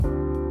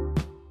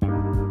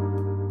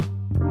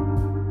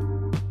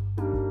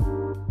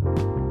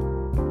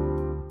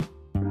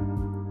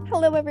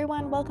Hello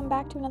everyone, welcome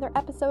back to another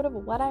episode of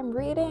What I'm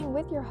Reading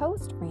with your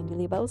host, Randy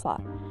Lee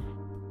Boslaw.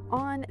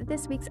 On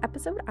this week's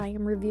episode, I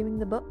am reviewing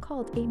the book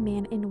called A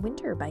Man in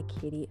Winter by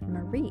Katie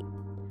Marie.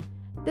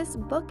 This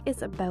book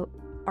is about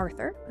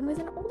Arthur, who is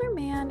an older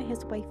man.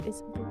 His wife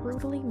is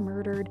brutally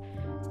murdered,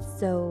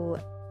 so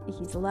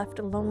he's left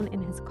alone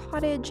in his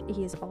cottage.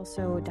 He is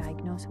also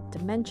diagnosed with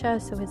dementia,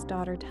 so his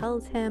daughter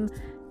tells him,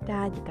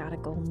 "Dad, you gotta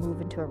go move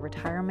into a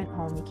retirement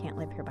home. You can't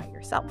live here by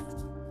yourself."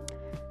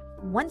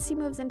 Once he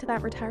moves into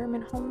that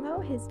retirement home, though,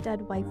 his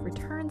dead wife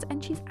returns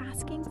and she's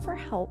asking for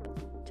help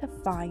to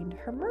find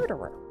her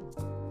murderer.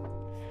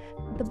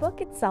 The book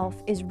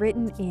itself is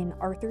written in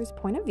Arthur's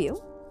point of view,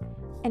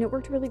 and it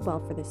worked really well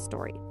for this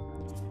story.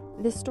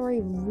 This story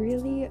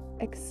really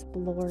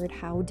explored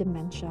how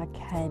dementia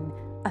can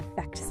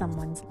affect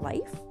someone's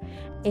life,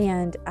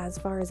 and as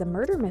far as a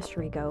murder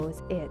mystery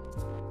goes,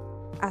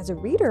 as a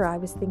reader, I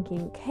was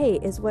thinking, okay,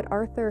 is what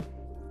Arthur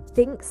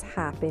thinks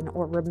happened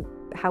or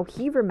how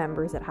he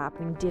remembers it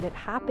happening, did it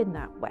happen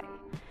that way?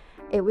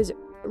 It was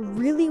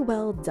really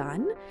well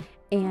done,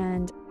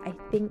 and I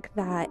think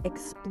that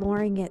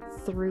exploring it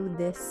through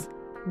this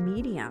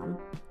medium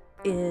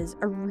is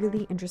a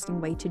really interesting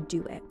way to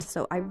do it.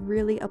 So I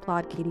really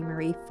applaud Katie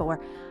Marie for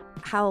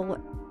how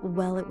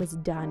well it was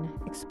done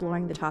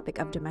exploring the topic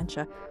of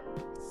dementia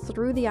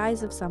through the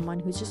eyes of someone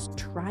who's just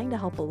trying to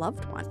help a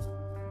loved one.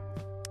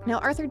 Now,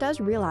 Arthur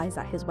does realize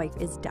that his wife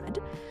is dead.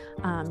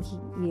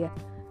 He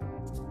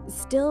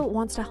still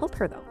wants to help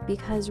her, though,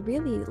 because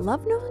really,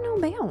 love knows no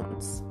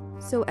bounds.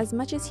 So as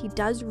much as he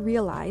does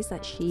realize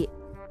that she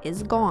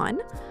is gone,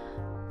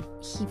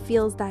 he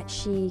feels that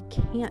she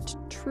can't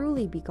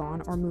truly be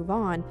gone or move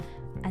on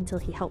until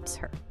he helps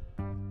her.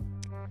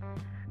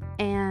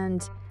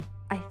 And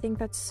I think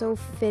that's so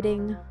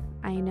fitting.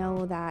 I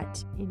know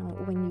that,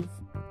 when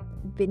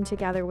you've been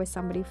together with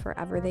somebody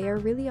forever, they are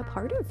really a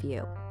part of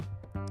you.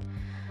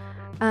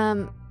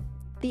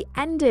 The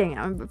ending,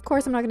 of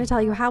course, I'm not going to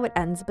tell you how it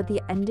ends, but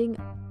the ending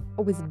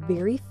was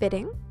very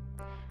fitting,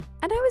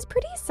 and I was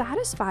pretty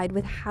satisfied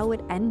with how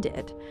it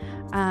ended.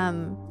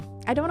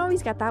 I don't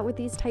always get that with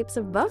these types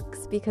of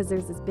books because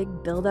there's this big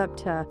build-up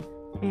to,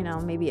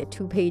 maybe a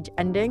 2-page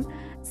ending.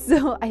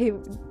 So I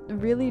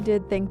really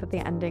did think that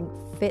the ending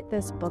fit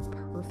this book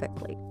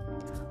perfectly.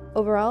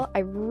 Overall, I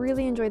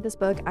really enjoyed this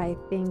book. I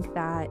think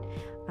that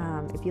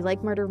if you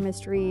like murder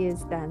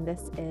mysteries, then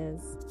this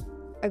is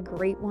a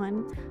great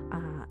one,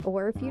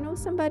 or if you know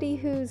somebody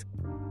whose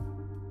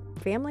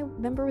family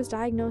member was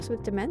diagnosed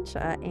with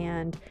dementia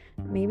and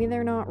maybe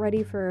they're not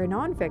ready for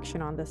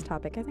nonfiction on this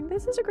topic, I think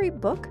this is a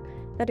great book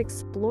that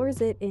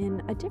explores it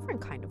in a different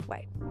kind of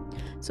way.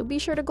 So be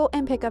sure to go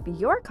and pick up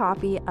your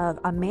copy of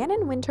A Man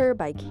in Winter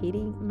by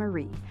Katie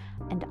Marie,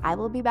 and I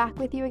will be back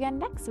with you again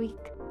next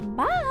week.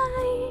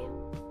 Bye!